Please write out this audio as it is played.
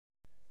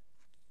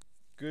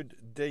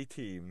Good day,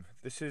 team.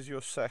 This is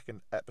your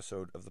second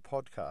episode of the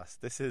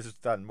podcast. This is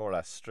done more or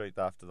less straight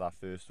after that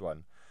first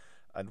one.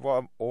 And what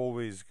I'm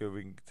always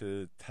going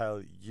to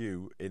tell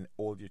you in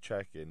all your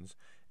check-ins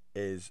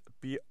is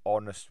be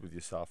honest with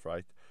yourself,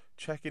 right?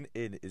 Checking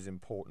in is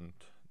important.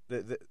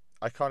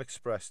 I can't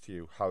express to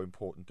you how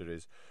important it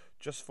is.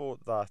 Just for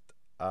that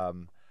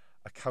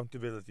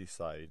accountability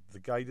side, the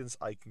guidance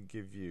I can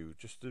give you,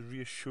 just the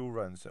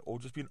reassurance, or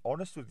just being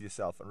honest with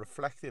yourself and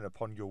reflecting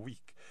upon your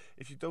week.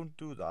 If you don't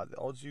do that, the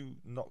odds you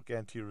not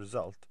getting to your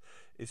result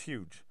is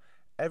huge.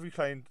 Every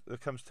client that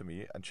comes to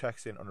me and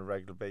checks in on a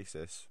regular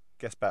basis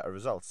gets better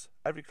results.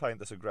 Every client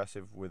that's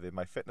aggressive with their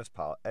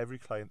MyFitnessPal, every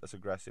client that's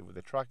aggressive with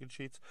their tracking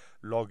sheets,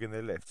 logging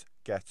their lifts,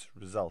 gets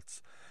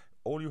results.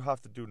 All you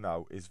have to do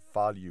now is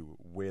value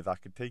where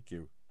that could take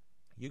you.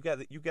 You get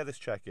this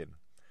check-in.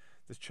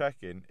 This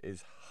check-in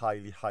is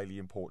highly, highly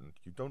important.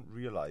 You don't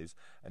realise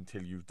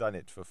until you've done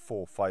it for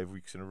 4 or 5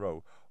 weeks in a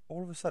row.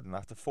 All of a sudden,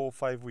 after 4 or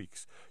 5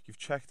 weeks, you've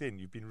checked in,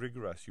 you've been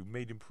rigorous, you've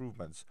made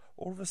improvements.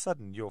 All of a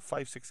sudden, you're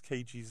 5-6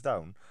 kgs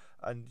down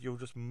and you're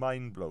just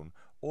mind blown.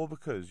 All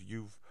because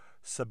you've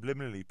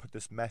subliminally put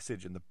this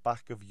message in the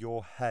back of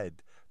your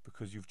head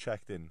because you've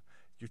checked in.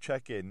 You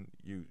check in,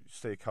 you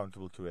stay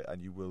accountable to it,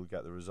 and you will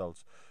get the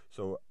results.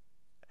 So,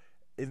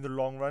 in the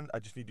long run, I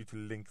just need you to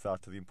link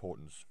that to the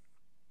importance.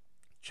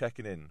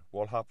 Checking in.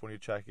 What'll happen when you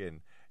check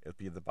in? It'll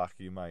be in the back of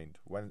your mind.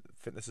 When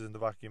fitness is in the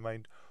back of your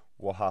mind,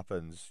 what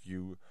happens?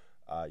 You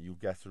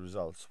get the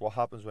results. What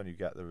happens when you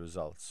get the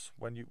results?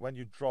 When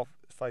you drop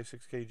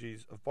 5-6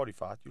 kgs of body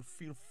fat, you'll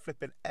feel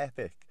flipping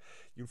epic.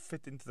 You'll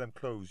fit into them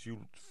clothes.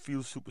 You'll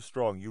feel super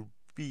strong. You'll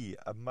be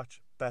a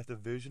much better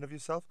version of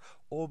yourself,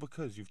 all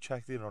because you've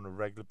checked in on a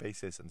regular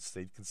basis and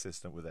stayed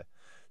consistent with it.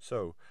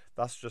 So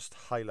that's just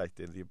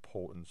highlighting the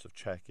importance of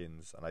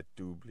check-ins, and I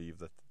do believe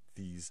that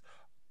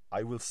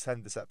I will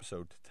send this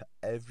episode to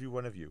every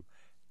one of you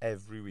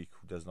every week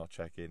who does not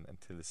check in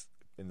until it's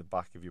in the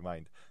back of your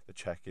mind that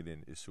checking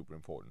in is super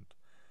important.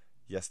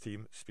 Yes,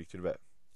 team, speak to you in a bit.